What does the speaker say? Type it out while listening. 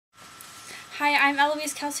Hi, I'm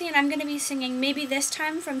Eloise Kelsey, and I'm going to be singing Maybe This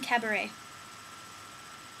Time from Cabaret.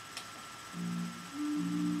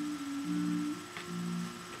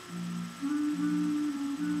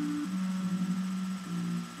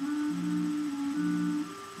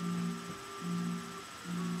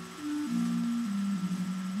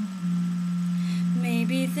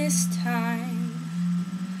 Maybe this time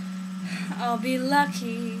I'll be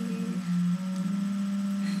lucky.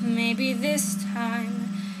 Maybe this time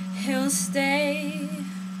he'll stay.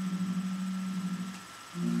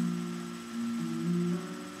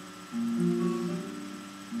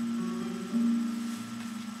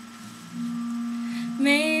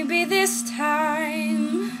 Maybe this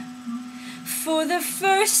time, for the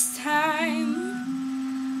first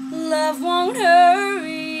time, love won't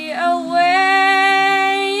hurry away.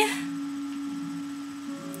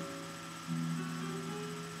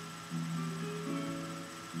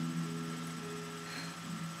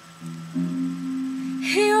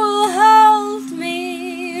 He'll hold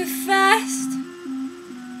me fast.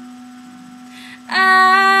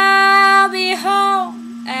 I'll be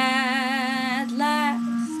home at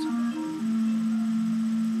last.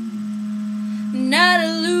 Not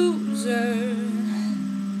a loser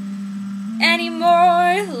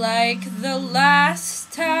anymore, like the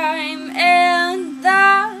last time and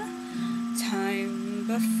the time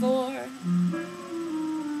before.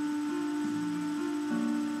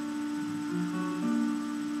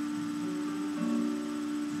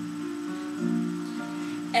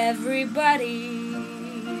 Everybody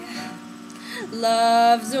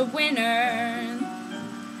loves a winner,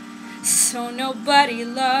 so nobody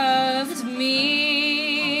loved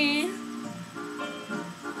me.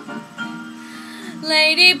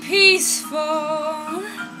 Lady peaceful,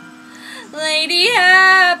 lady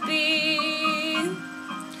happy,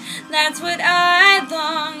 that's what I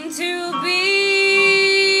long to be.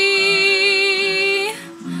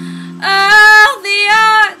 All the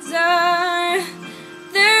odds are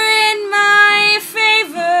they're in my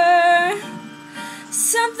favor.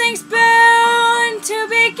 Something's bound to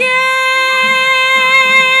begin.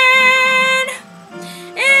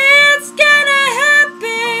 It's gonna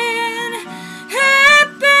happen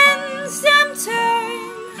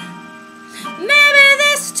sometime. Maybe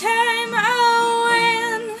this time I'll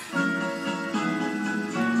win.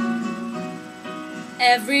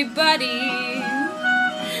 Everybody,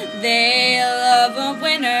 they love a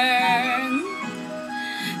winner,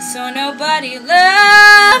 so nobody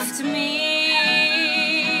loved me.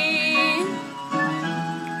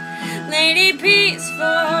 Lady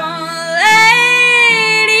peaceful,